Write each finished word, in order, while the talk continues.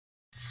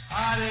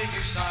Hare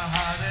Krishna,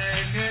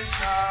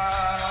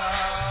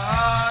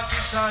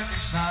 Krishna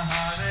Krishna,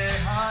 Hare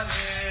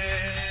Hare,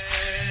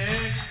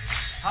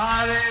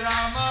 Hare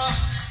Rama,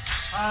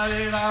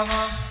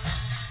 Rama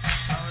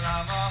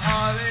Rama,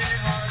 Hare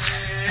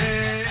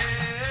Hare.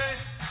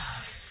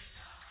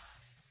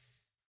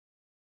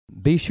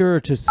 Be sure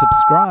to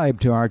subscribe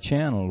to our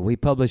channel. We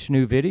publish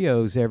new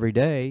videos every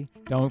day.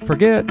 Don't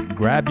forget,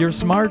 grab your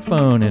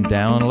smartphone and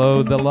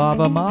download the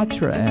Lava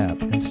Matra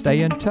app and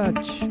stay in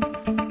touch.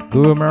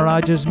 Guru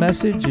Maharaj's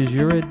message is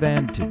your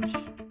advantage.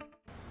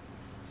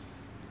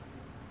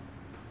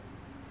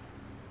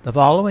 The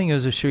following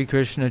is a Sri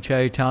Krishna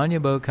Caitanya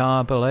book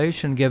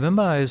compilation given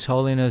by His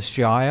Holiness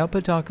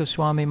Jayapataka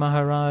Swami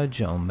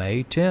Maharaj on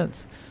May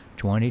 10th,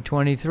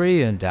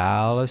 2023 in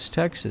Dallas,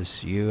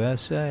 Texas,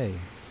 USA.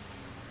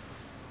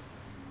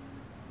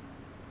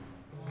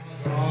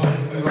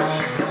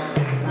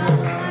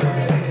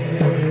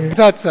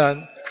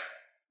 Tatsan.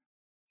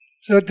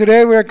 So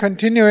today we are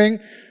continuing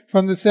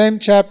from the same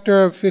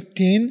chapter of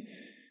 15,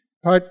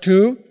 part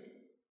 2,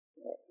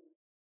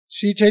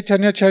 Sri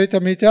Caitanya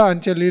Charitamrita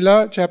Antya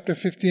Leela, chapter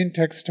 15,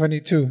 text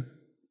 22.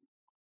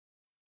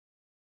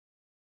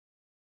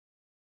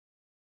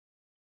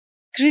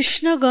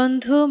 Krishna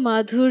Gandho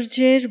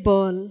Madhurjer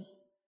Bol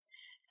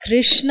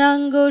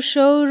Krishnango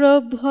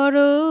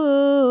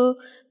Saurabharo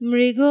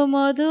Mrigo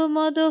Madho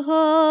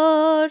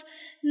Madhor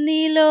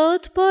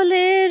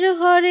নীলোৎপলের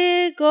হরে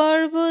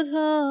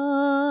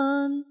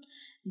গর্ভধান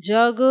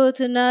জগৎ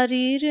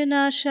নারীর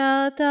নাশা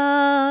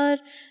তার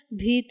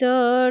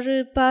ভিতর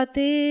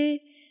পাতে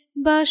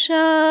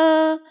বাসা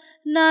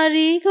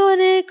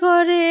নারীগণে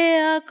করে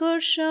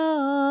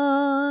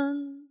আকর্ষণ.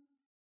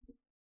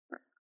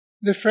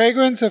 The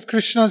fragrance of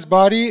Krishna's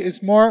body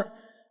is more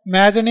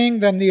maddening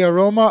than the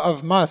aroma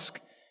of musk,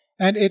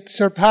 and it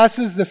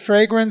surpasses the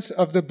fragrance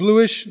of the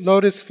bluish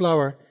lotus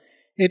flower.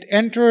 It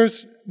enters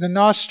the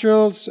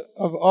nostrils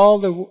of all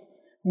the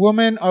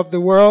women of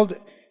the world,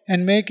 and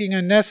making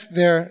a nest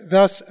there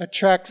thus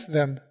attracts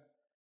them.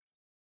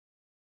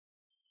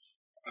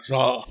 So,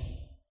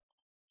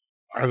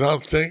 I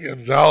don't think in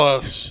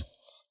Dallas,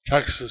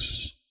 Texas,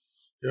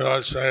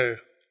 USA,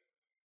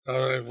 there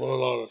are any blue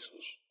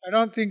lotuses. I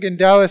don't think in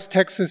Dallas,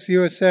 Texas,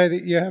 USA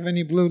that you have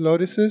any blue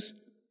lotuses.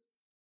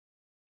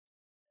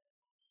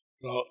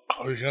 So,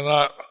 we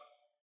cannot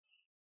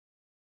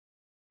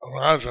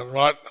imagine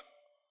what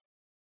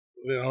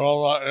the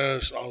aroma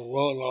is of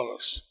blue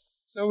lotus.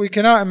 So we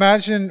cannot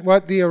imagine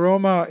what the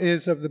aroma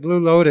is of the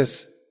blue lotus.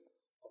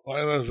 The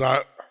point is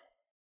that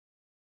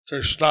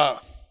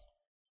Krishna,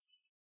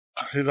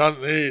 he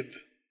doesn't need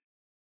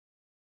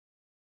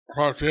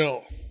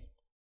perfume.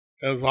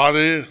 His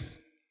body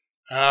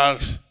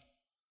has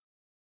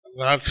a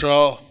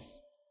natural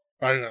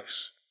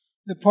fragrance.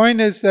 The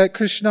point is that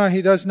Krishna,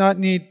 he does not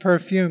need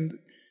perfume.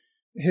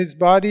 His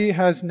body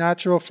has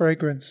natural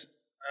fragrance.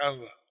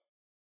 And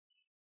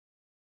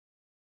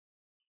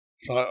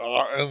so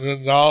in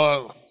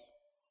Vrindavan,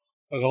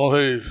 the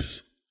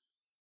devotees,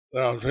 they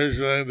are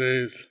appreciating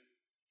these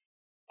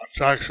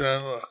attraction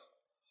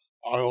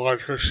of Lord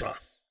Krishna.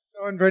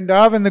 So in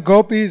Vrindavan, the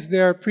gopis,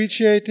 they are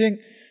appreciating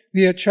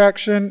the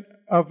attraction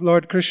of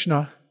Lord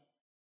Krishna.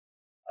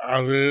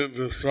 As we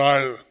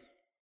describe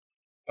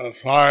the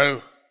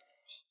 5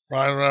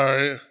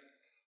 primary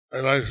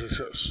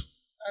relationships.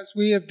 As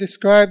we have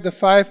described the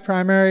 5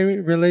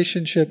 primary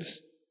relationships.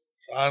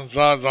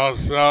 Shanta,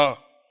 Dasya,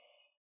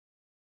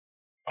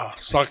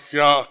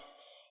 Sakya,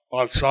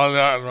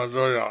 Vatsalya, and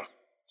Madhurya.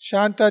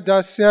 Shanta,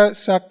 Dasya,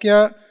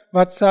 Sakya,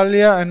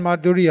 Vatsalya, and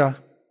Madhurya.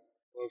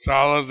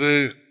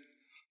 Neutrality,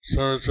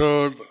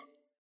 servitude,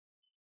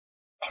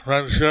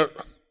 friendship,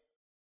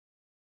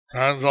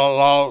 parental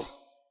love,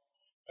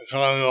 and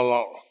conjugal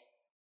love.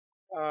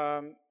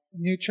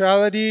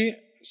 Neutrality,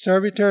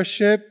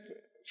 servitorship,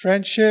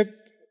 friendship,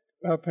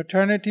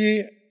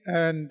 paternity,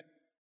 and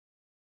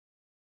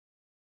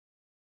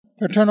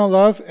paternal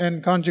love,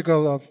 and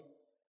conjugal love.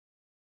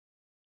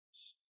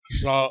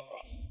 So,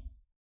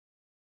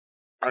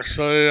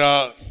 actually,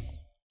 Lord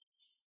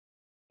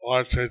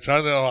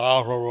Caitanya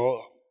Mahaprabhu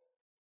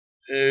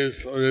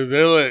is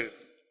revealing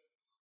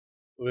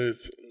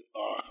with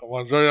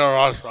Madhurya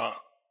Rasa.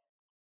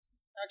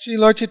 Actually,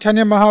 Lord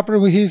Caitanya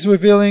Mahaprabhu, he's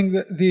revealing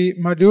the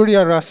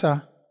Madhurya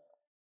Rasa.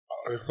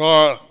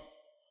 Before,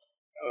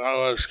 that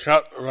was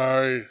kept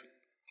very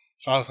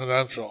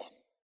confidential.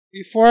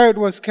 Before, it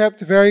was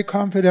kept very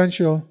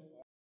confidential.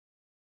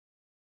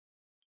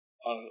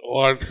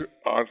 Lord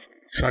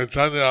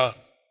Caitanya,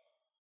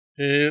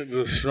 he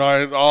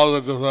described all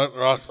the different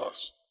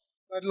rasas.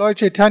 But Lord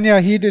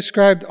Caitanya, he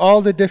described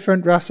all the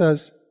different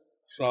rasas.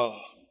 So,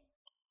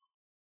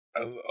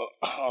 and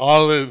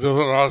all the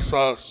different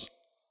rasas,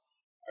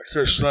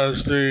 Krishna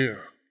is the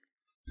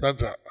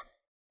center.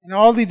 In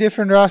all the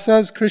different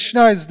rasas,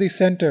 Krishna is the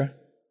center.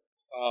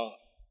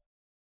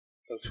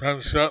 The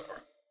friendship,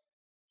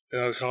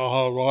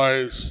 cowherd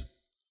boys,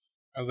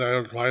 and they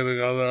would play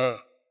together.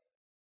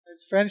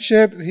 His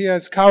friendship, he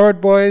has cowherd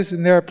boys,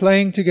 and they are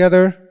playing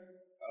together.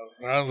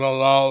 Friends of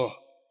love,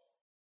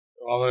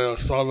 the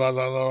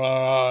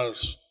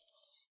Maharaj,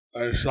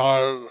 they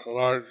saw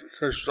Lord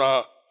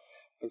Krishna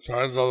and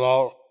parental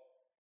love.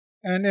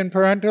 And in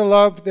parental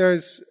love,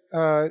 there's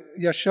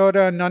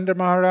Yashoda and Nanda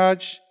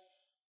Maharaj.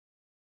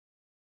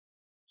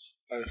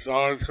 They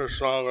saw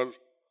Krishna with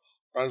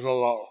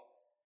parental love.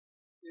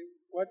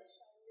 What?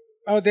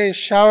 Oh, they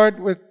showered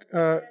with.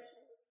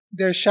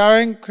 They're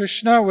showering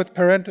Krishna with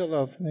parental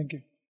love. Thank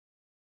you.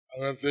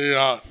 And with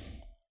the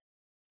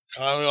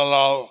conjugal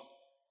love,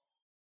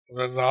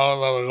 and now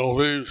the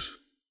gopis.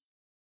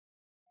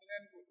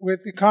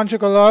 With the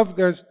conjugal love,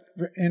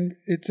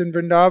 it's in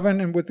Vrindavan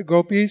and with the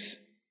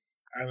gopis.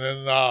 And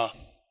in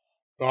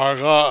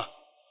Dwarka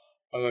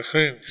are the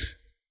queens.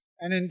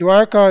 And in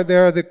Dwarka,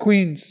 there are the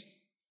queens.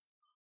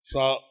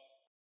 So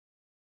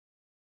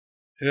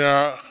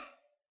here,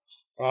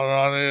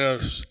 Radharani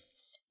is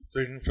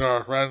speaking to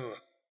her friend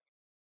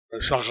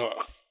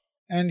Vishaka.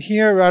 And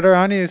here,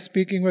 Radharani is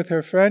speaking with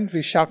her friend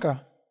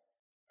Vishaka.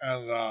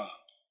 And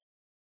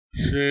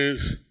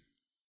she's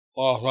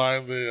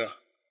qualifying the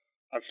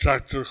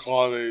attractive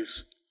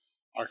qualities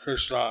of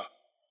Krishna.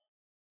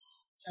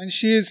 And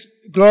she is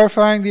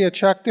glorifying the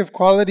attractive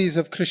qualities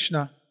of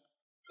Krishna.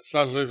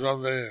 Especially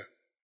from the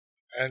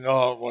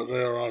angle of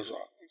Madhurya Rasa.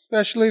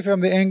 Especially from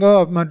the angle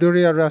of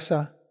Madhurya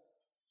Rasa.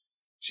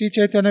 Shri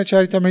Chaitanya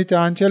Charitamrita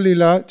Anchal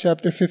Lila,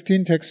 chapter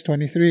 15, text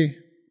 23.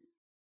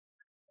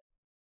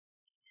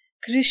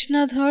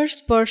 কৃষ্ণধর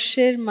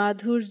স্পর্শের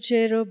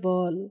মাধুর্যেরও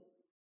বল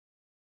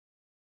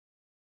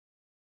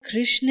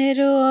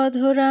কৃষ্ণেরও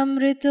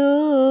অধরামৃত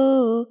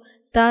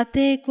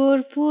তাতে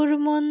কর্পূর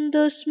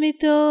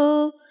মন্দস্মিত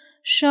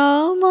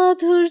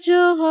সমাধুর্য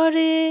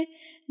হরে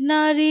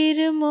নারীর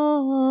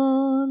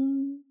মন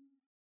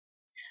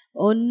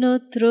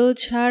অন্যত্র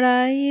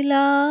ছাড়াই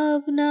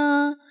লাভ না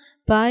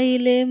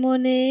পাইলে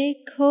মনে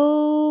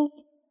ক্ষোভ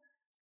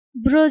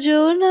ব্রজ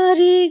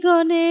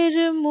নারীগণের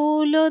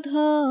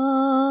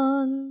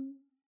মূলধন.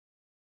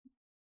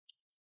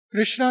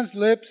 Krishna's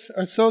lips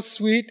are so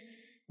sweet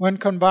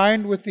when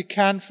combined with the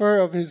camphor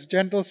of his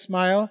gentle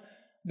smile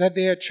that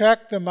they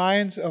attract the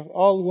minds of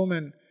all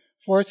women,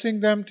 forcing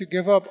them to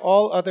give up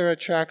all other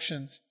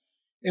attractions.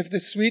 If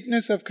the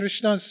sweetness of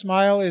Krishna's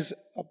smile is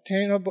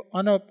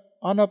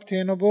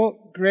unobtainable,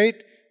 great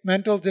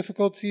mental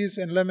difficulties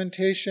and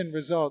lamentation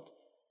result.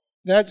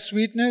 That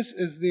sweetness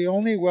is the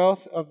only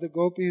wealth of the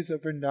gopis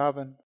of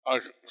Vrindavan.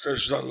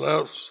 Krishna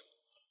lips,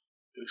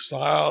 he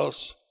smiles,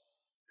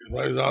 he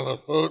plays on the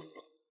flute.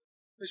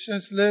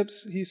 Krishna's lips,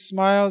 he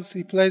smiles,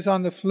 he plays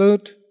on the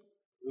flute.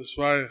 This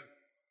way,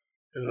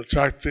 he's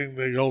attracting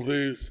the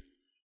gopis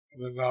in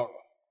Vrindavan.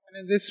 And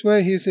in this way,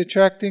 he is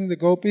attracting the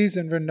gopis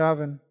in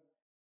Vrindavan.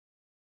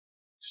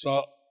 So,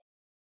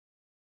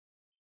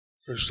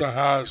 Krishna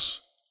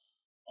has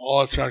all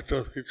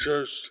attractive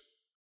features.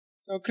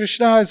 So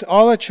Krishna has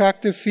all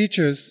attractive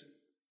features.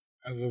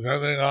 And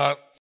depending on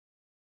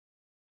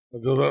the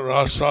different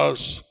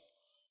rasas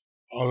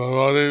of the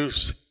devotees,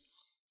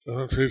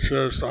 different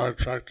features are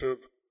attractive.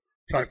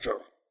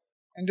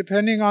 And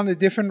depending on the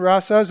different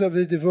rasas of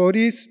the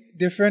devotees,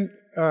 different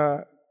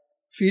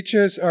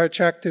features are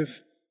attractive.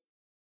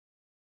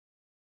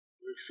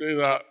 We see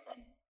that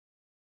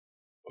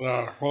there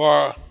are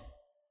 4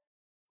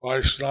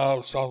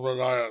 Vaishnava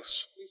Sampradayas.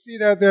 We see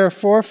that there are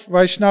 4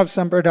 Vaishnava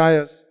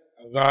Sampradayas.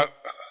 And that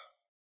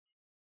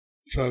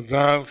to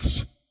dance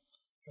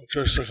in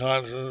Krishna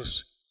consciousness,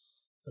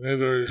 you need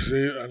to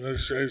receive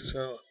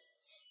initiation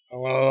of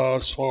one of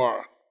those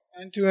 4.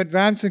 And to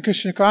advance in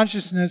Krishna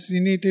consciousness,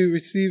 you need to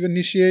receive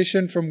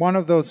initiation from one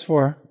of those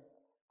 4.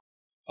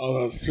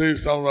 Of the 3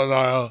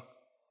 Sampradaya,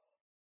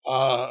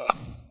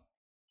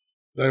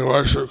 they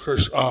worship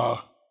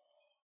Krishna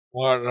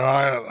more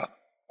Narayana.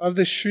 Of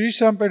the Sri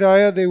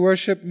Sampradaya, they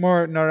worship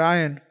more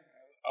Narayan.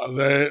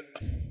 They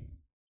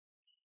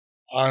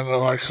are in the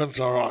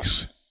Vaikuntha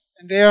Ras.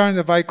 And they are in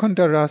the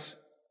Vaikuntha Ras.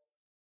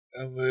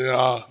 In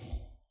the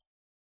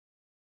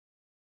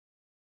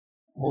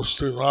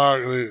Pushti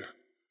Marg, the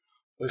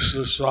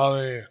Vishnu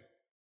Swami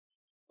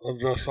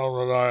Rudra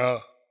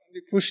Sampradaya.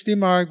 The Pushti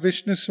Marg,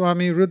 Vishnu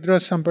Swami Rudra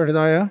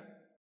Sampradaya.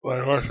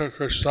 They worship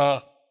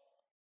Krishna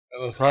in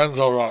the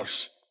parental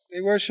Ras.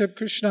 They worship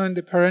Krishna in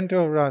the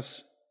parental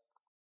Ras.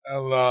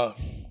 And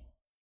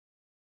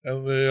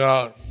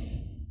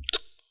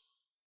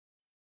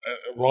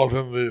both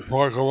in the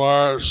 4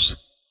 Kumars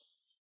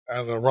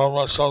and the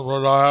Brahma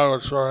Sampradaya,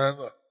 which we're in.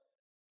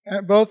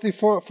 Both the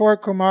four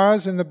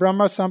Kumaras and the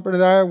Brahma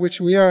Sampradaya, which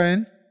we are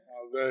in.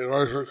 They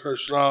worship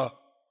Krishna,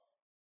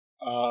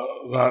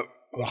 that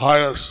the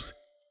highest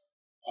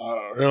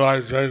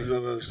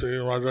realization is the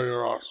Madhurya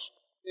Ras.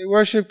 They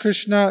worship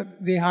Krishna,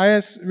 the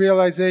highest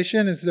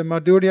realization is the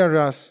Madhurya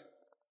Ras.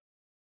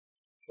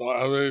 So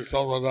every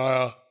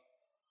Sampradaya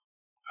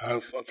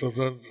has a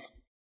different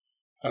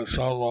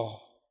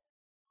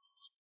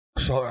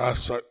some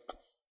aspect.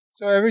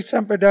 So every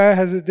Sampradaya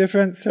has a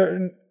different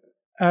certain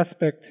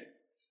aspect.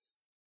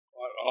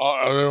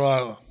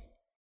 Everyone,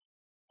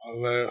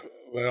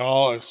 they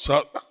all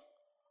accept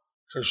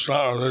Krishna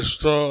or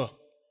Vishnu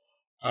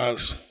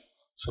as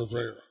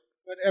supreme.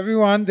 But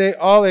everyone, they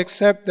all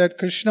accept that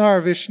Krishna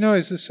or Vishnu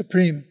is the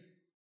supreme.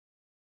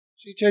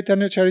 Sri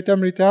Chaitanya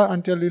Charitamrita,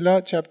 Antya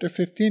Lila, chapter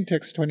 15,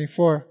 text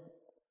 24.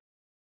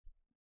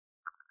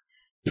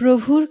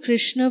 প্রভুর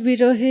কৃষ্ণ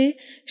বিরহে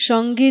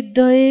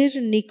সঙ্গীতদ্বয়ের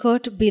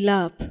নিকট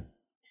বিলাপ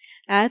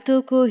এত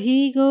কহি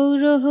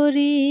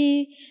গৌরহরি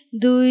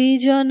দুই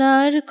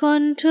জনার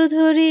কণ্ঠ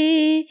ধরি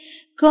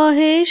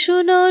কহে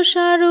শুনো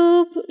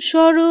স্বরূপ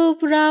স্বরূপ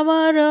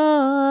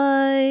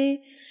রামারয়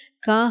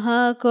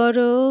কাহা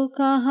করো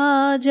কাহা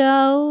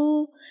যাও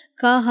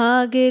কাহা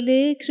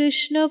গেলে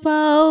কৃষ্ণ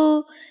পাও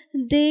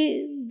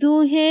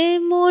দুহে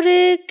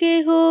মোরে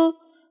কেহ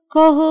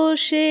কহ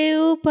সে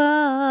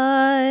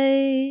উপায়.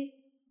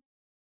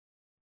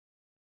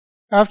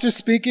 After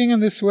speaking in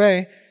this way,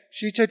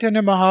 Sri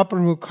Chaitanya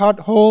Mahaprabhu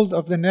caught hold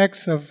of the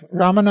necks of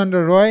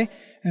Ramananda Roy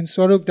and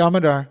Swarup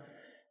Damodar.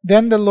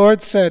 Then the Lord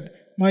said,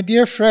 "My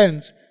dear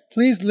friends,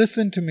 please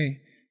listen to me.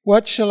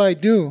 What shall I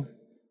do?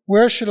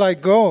 Where shall I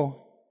go?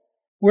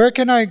 Where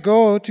can I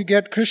go to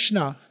get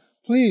Krishna?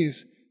 Please,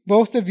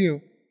 both of you,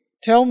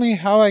 tell me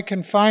how I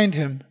can find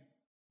him."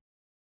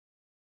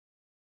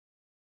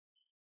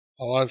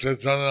 Lord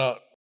Chaitanya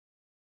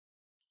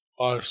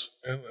was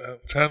in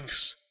intense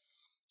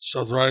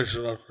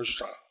separation of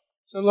Krishna.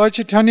 So Lord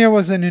Chaitanya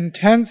was in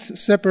intense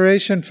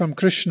separation from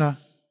Krishna.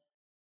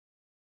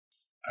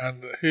 And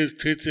he's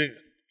teaching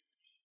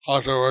how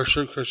to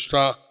worship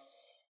Krishna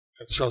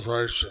in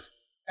separation.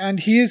 And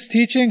he is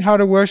teaching how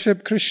to worship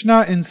Krishna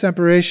in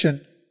separation.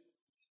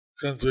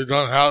 Since we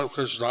don't have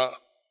Krishna,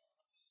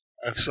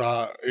 it's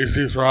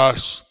easy for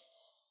us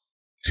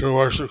to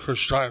worship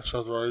Krishna in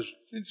separation.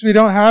 Since we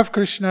don't have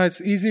Krishna,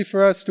 it's easy for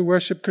us to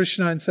worship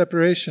Krishna in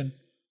separation.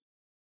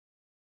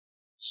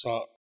 So,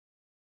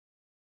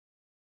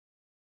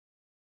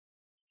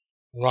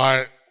 by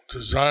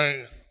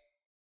desiring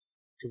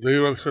to be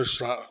with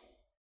Krishna,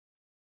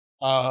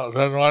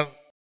 then one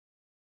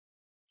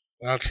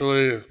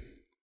naturally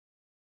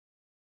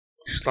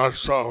starts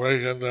to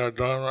awaken their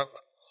dormant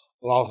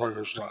love for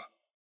Krishna.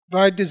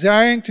 By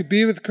desiring to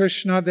be with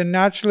Krishna, then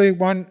naturally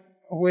one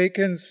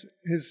awakens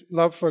his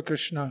love for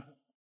Krishna.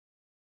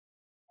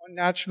 One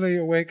naturally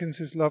awakens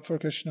his love for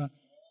Krishna.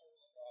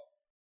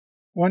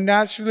 One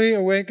naturally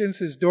awakens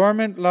his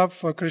dormant love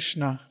for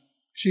Krishna.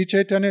 Sri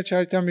Chaitanya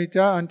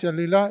Charitamrita, Antya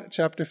Lila,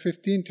 chapter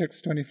 15, text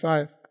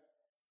 25.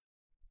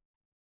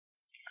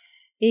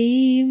 এই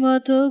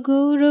মতো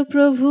গৌর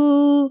প্রভু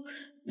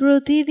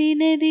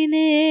প্রতিদিনে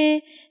দিনে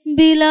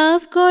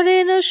বিলাপ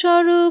করেন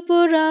স্বরূপ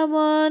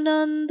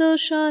রামানন্দ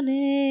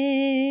সনে.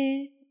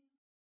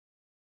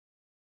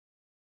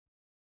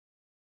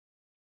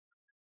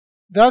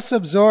 Thus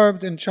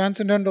absorbed in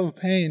transcendental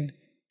pain,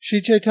 Sri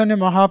Chaitanya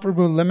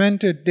Mahaprabhu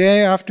lamented day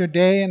after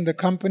day in the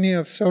company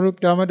of Swarup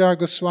Damodar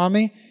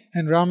Goswami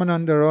and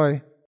Ramananda Roy.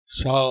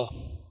 So,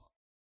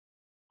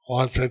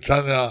 Lord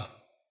Caitanya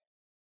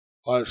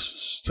was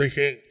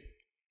speaking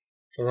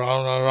to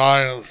Ramananda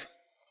Roy and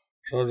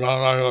to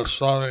Damodar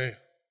Goswami.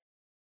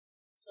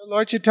 So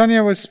Lord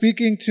Chaitanya was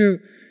speaking to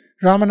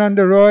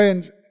Ramananda Roy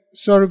and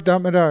Swarup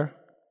Damodar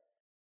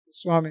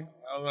Goswami.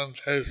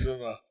 Lamentation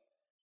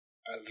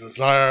and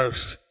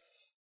desires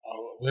of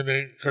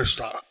meeting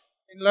Krishna.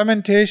 In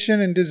lamentation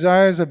and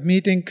desires of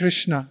meeting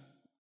Krishna.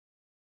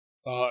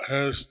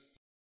 His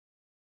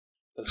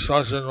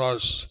discussion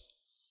was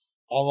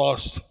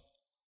almost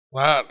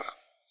mad.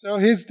 So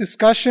his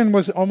discussion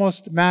was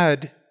almost mad.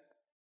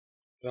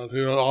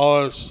 He was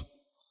always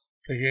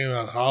thinking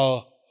about how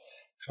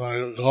can I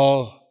go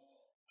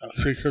and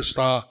see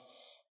Krishna.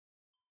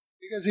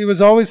 Because he was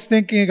always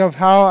thinking of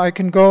how I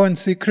can go and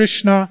see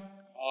Krishna.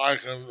 How I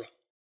can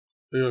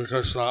be with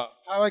Krishna.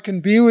 How I can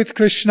be with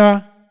Krishna.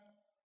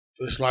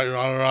 Just like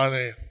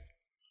Radharani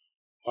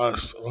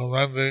was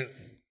lamenting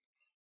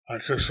that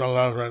Krishna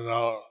left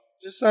Vrindavan.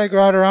 Just like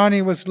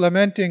Radharani was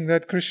lamenting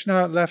that Krishna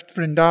left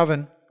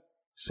Vrindavan.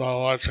 So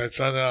Lord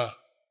Chaitanya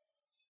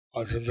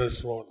was in this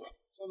mood.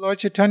 So Lord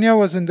Chaitanya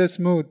was in this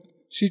mood.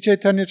 Sri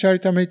Chaitanya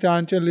Charitamrita,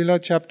 Antya Lila,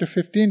 chapter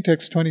 15,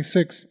 text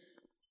 26.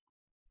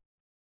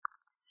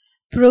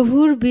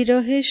 প্রভুর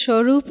বিরহে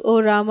স্বরূপ ও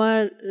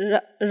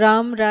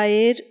রাম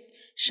রায়ের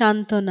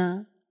সান্ত্বনা.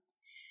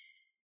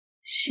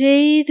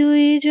 সেই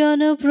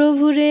দুইজন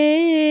প্রভুরে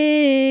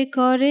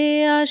করে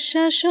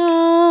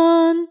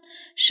আশ্বাসন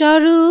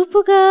স্বরূপ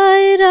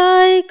গায়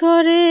রায়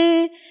করে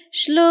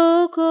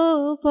শ্লোক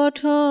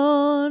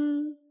পঠন.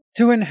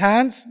 To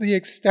enhance the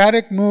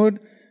ecstatic mood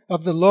of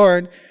the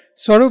Lord,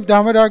 Swarup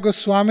Damodar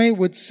Goswami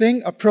would sing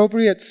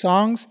appropriate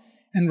songs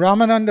and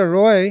Ramananda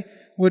Roy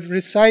would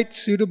recite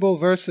suitable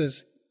verses.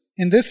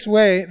 In this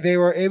way, they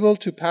were able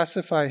to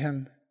pacify him.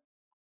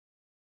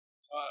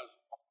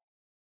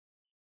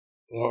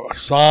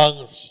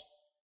 Songs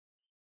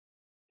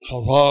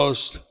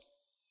composed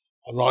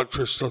about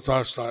Krishna's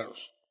pastimes.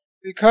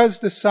 Because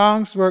the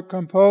songs were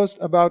composed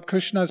about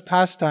Krishna's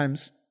pastimes.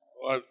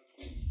 What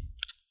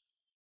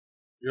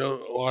give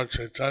Lord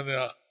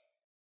Chaitanya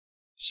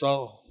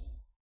some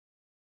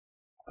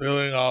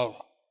feeling of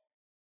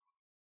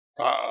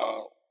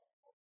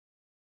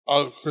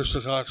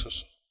Krishna consciousness.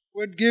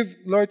 would give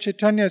Lord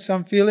Chaitanya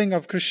some feeling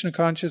of Krishna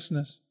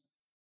consciousness.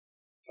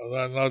 And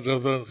then no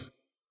difference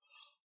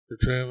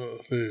between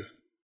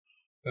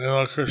the name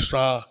of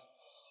Krishna,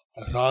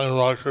 the song of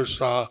Lord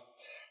Krishna,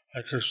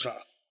 and Krishna.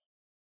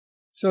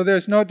 So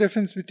there's no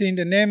difference between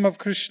the name of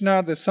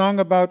Krishna, the song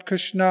about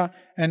Krishna,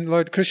 and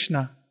Lord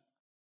Krishna.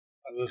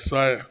 And this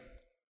way,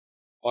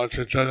 Lord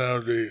Chaitanya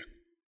would be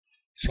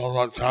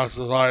somewhat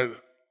pacified,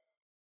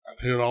 and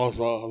he would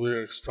also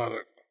be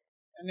ecstatic.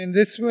 And in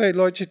this way,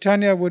 Lord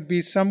Chaitanya would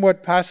be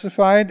somewhat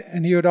pacified,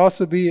 and he would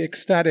also be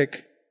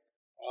ecstatic.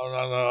 And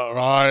then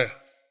Rai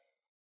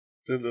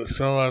did the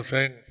similar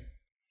thing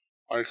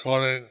by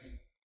quoting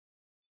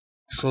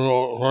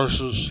several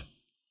verses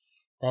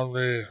from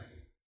the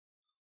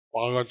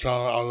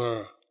Bhagavatam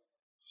and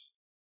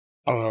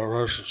other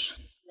verses.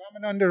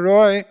 Ramananda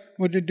Roy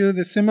would do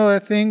the similar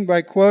thing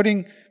by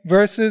quoting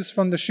verses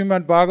from the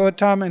Srimad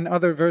Bhagavatam and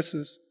other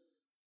verses.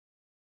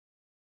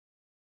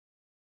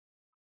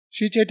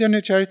 Shri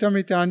Chaitanya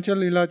Charitamrita Anchal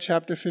Lila,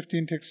 chapter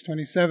 15, text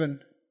 27.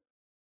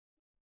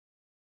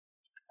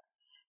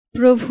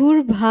 প্রভুর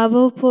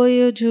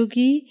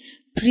ভাবোপযোগী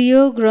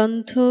প্রিয়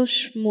গ্রন্থ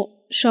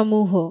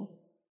সমূহ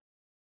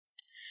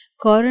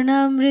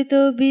কর্ণামৃত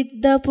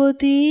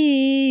বিদ্যাপতি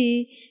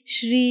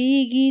শ্রী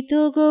গীত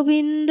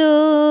গোবিন্দ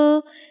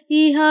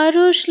ইহার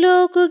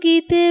শ্লোক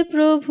গীতে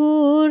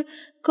প্রভুর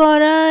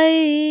করায়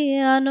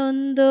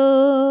আনন্দ.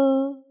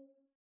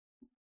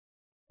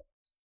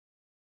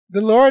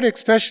 The Lord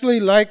especially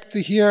liked to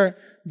hear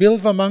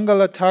Bilva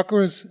Mangala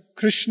Thakur's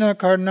Krishna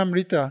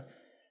Karnamrita,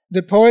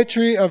 the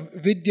poetry of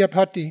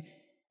Vidyapati,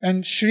 and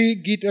Sri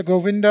Gita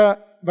Govinda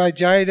by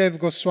Jayadev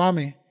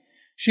Goswami.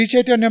 Sri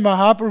Chaitanya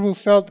Mahaprabhu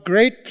felt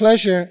great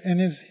pleasure in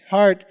his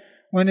heart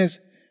when his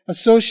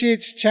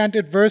associates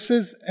chanted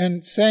verses and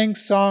sang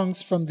songs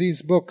from these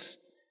books.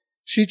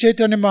 Sri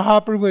Chaitanya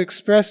Mahaprabhu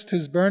expressed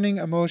his burning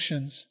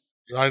emotions.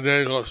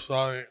 Jayadev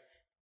Goswami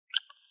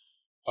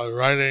was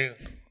writing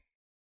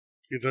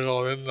Gita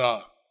Govinda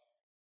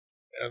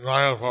in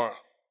Mayapur.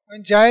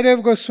 When Jayadev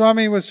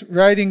Goswami was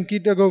writing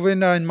Gita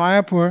Govinda in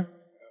Mayapur,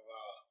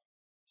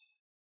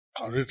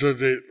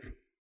 Ritudvip,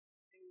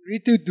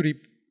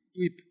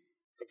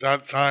 at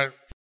that time,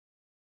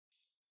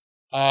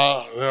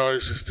 they were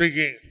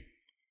thinking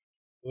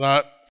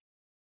that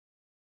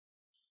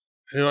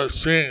he was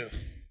seeing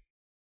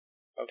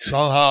that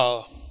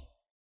somehow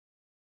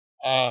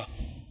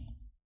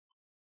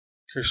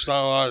Krishna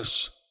was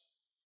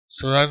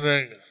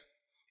surrendering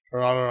to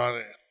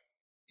Radharani.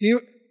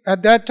 At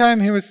that time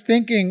he was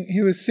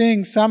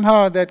seeing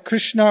somehow that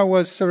Krishna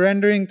was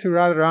surrendering to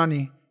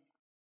Radharani.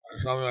 Or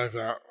something like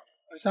that.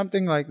 Or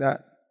something like that.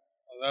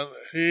 And then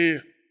he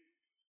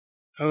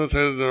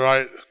hesitated to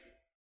write.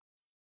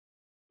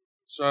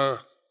 So,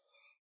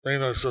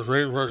 being the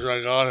Supreme Person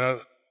of Godhead,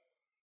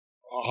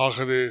 how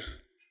could he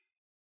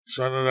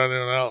surrender to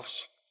anyone else?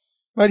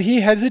 But he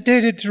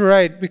hesitated to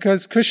write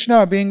because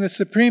Krishna, being the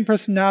Supreme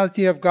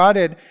Personality of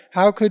Godhead,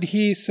 how could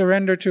he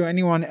surrender to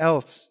anyone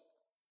else?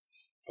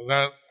 And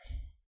then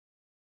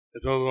he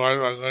told his wife,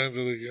 I'm going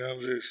to the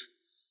Ganges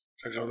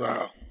to take a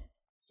bath.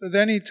 So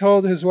then he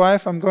told his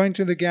wife, I'm going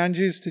to the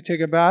Ganges to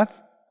take a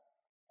bath.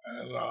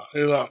 And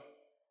he left.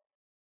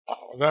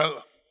 Then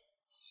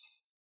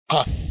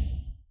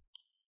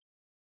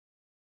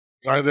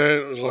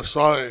Jayadev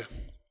Goswami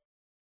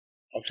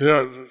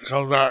appeared to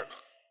come back.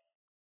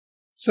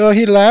 So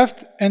he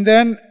left, and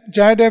then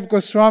Jayadev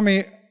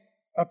Goswami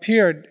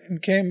appeared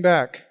and came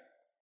back.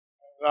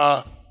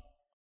 And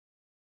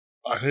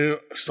he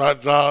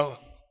sat down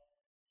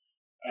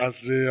at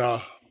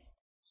the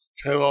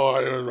table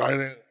where he was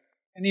writing.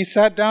 And he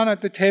sat down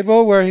at the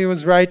table where he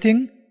was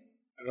writing.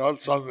 And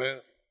wrote something.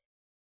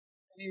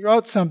 And he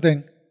wrote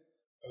something.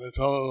 And he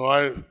told his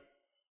wife,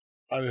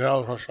 I'd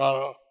have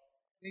prasadam.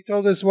 He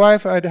told his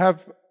wife, I'd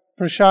have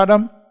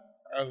prasadam.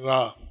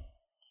 And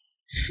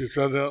she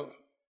fed him.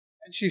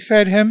 And she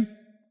fed him.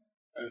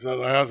 And he said,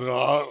 I have to go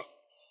out,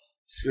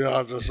 see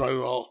our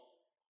disciple.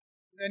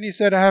 Then he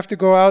said, I have to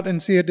go out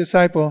and see a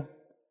disciple.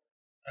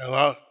 And he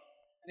left.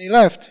 And he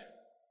left.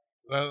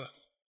 Then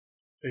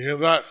he came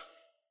back.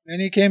 Then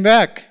he came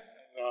back.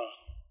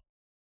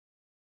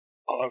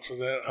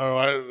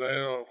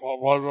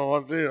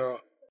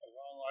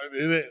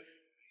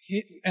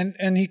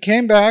 And he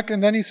came back,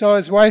 and then he saw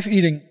his wife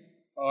eating.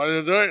 What are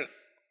you doing?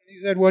 And he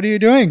said, what are you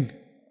doing?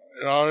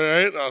 You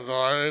already ate after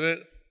I ate it.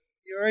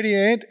 You already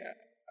ate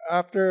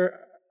after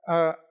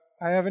I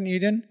haven't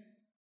eaten?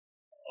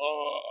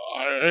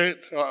 I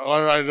ate. What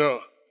did I do?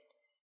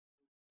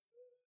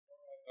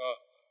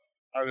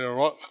 I did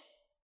what?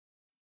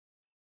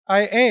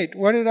 I ate.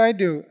 What did I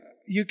do?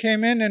 You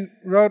came in and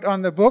wrote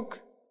on the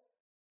book?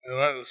 I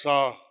went and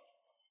saw,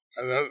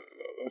 and then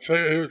the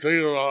thing he was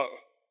thinking about,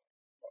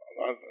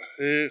 that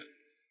he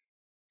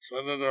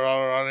surrendered to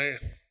Radharani.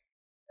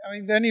 I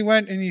mean, then he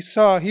went and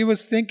he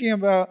was thinking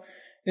about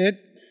it,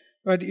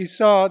 but he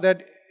saw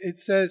that it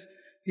says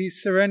he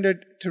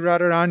surrendered to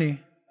Radharani.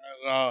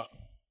 And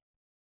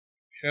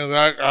came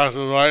back, asked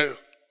his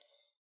wife,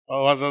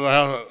 what did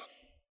happen?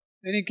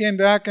 Then he came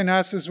back and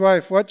asked his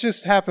wife, what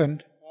just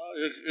happened?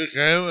 you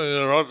came and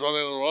you wrote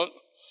something in the book.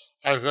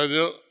 I fed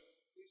you.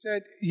 He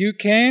said, you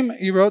came,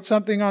 you wrote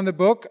something on the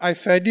book, I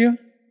fed you,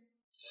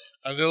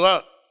 And you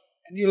left.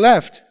 and you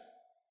left.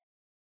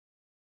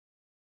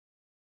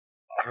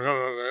 I forgot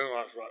her name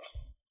last night.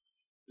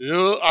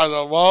 You are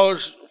the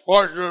most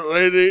fortunate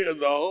lady in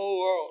the whole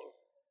world.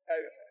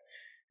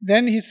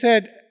 Then he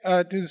said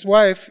to his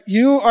wife,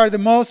 you are the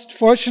most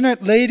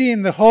fortunate lady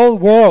in the whole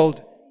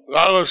world.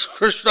 That was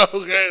Krishna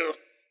who came.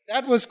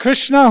 That was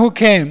Krishna who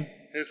came.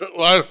 He took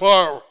my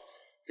form.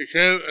 He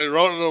came and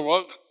wrote in the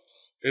book.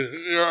 He took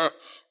your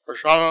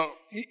prasadam.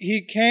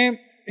 He came,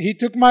 he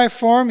took my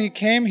form, he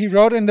came, he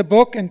wrote in the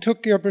book and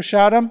took your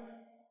prasadam.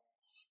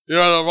 You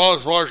are the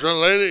most fortunate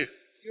lady.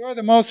 You are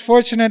the most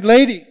fortunate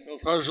lady. You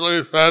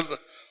personally fed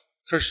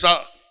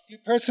Krishna. You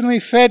personally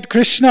fed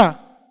Krishna.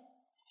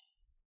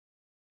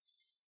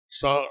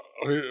 So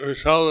we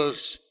tell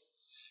this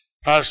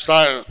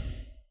pastime.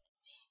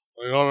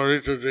 We go to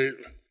Ritudweep.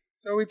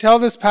 So we tell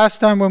this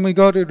pastime when we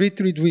go to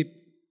Ritudweep.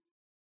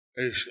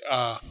 He's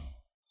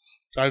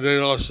Jayadeva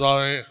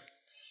Goswami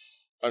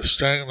is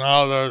staying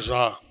now. There's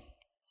a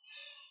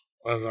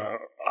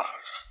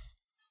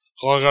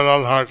Gaur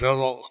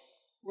temple.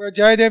 Where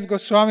Jayadeva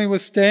Goswami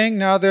was staying,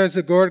 now there's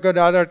a Gaur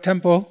Gadadhar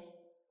temple.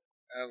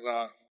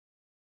 And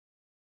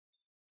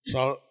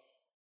so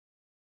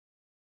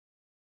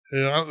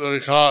he went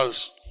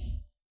because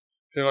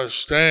he was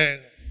staying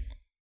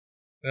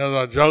near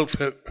the jog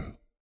pit.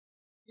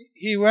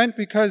 He went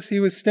because he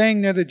was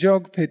staying near the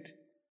jog pit.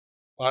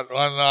 But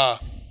when the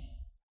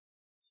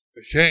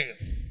king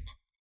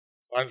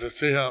went to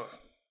see him,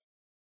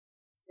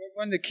 But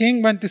when the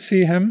king went to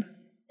see him,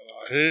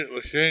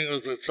 the king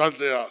was a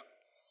Kshatriya.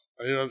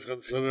 He was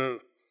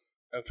considered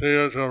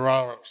inferior to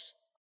Brahmins.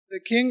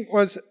 the king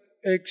was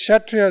a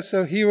Kshatriya,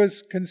 so he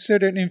was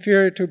considered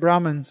inferior to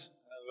Brahmins.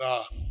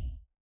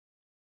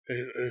 And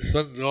he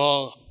couldn't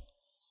go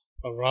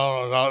to a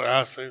Brahmin without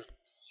asking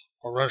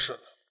permission.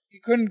 He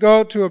couldn't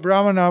go to a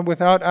Brahmana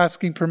without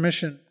asking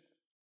permission.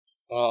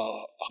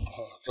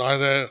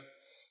 Jayadeva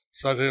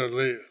said he would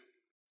leave.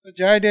 So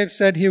Jayadev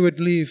said he would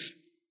leave.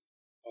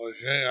 The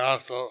king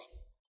asked him,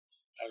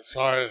 I'm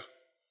sorry,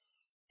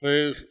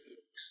 please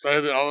stay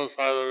on the other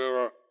side of the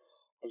river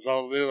and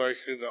don't leave my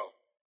kingdom.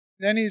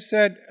 Then he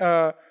said,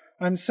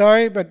 I'm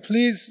sorry, but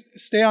please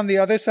stay on the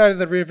other side of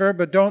the river,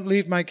 but don't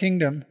leave my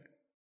kingdom.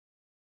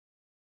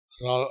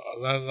 So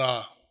then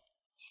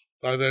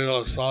Jayadeva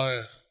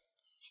Goswami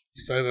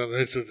stayed in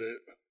Ritudweep.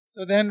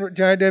 So then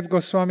Jayadev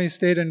Goswami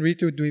stayed in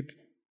Ritudweep.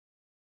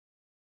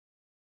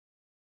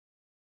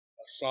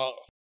 So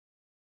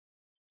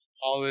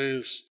all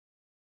these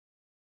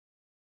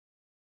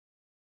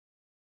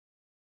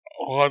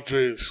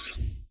poetries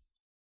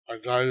by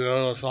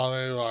Jayadeva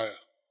Goswami, by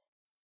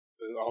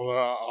the other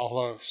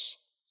authors,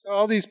 So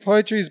all these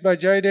poetries by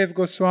Jayadev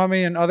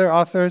Goswami and other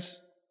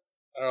authors,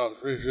 they were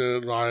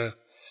appreciated by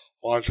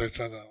Lord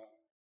Caitanya.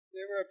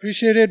 they were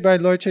appreciated by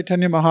Lord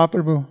Chaitanya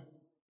Mahaprabhu.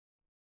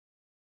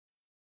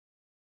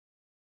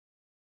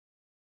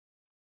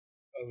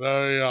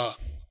 Very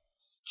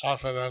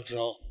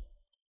confidential.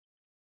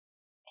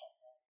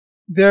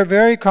 They're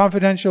very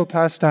confidential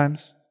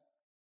pastimes.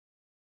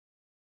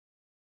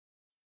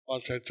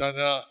 Lord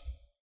Caitanya,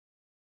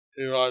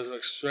 he was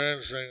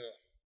experiencing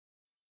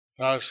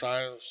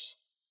pastimes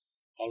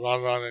of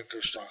Radharani and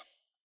Krishna.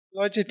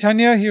 Lord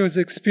Chaitanya, he was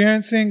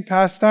experiencing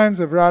pastimes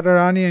of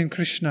Radharani and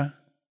Krishna.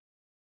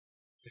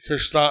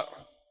 Krishna,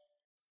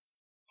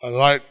 a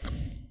light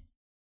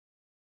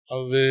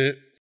of the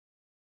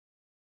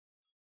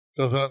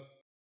different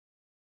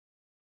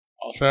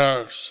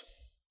affairs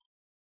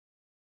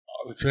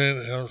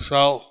between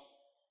himself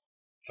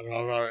and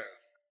Radharani.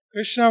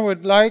 Krishna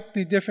would like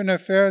the different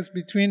affairs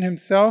between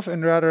himself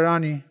and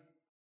Radharani.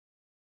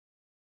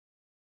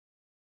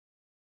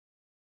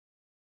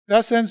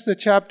 Thus ends the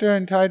chapter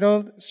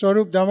entitled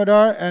Swarup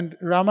Damodar and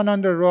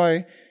Ramananda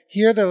Roy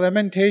hear the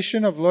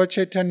lamentation of Lord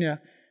Chaitanya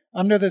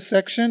under the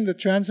section The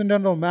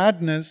Transcendental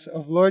Madness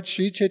of Lord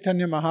Sri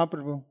Chaitanya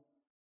Mahaprabhu.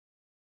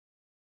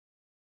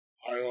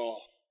 I will.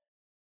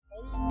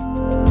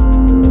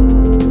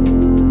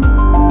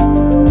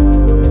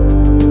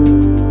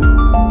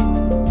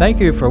 Thank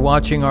you for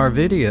watching our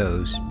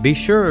videos. Be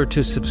sure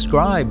to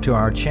subscribe to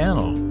our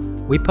channel.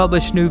 We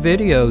publish new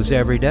videos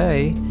every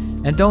day,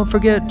 and don't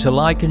forget to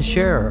like and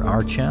share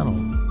our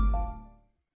channel.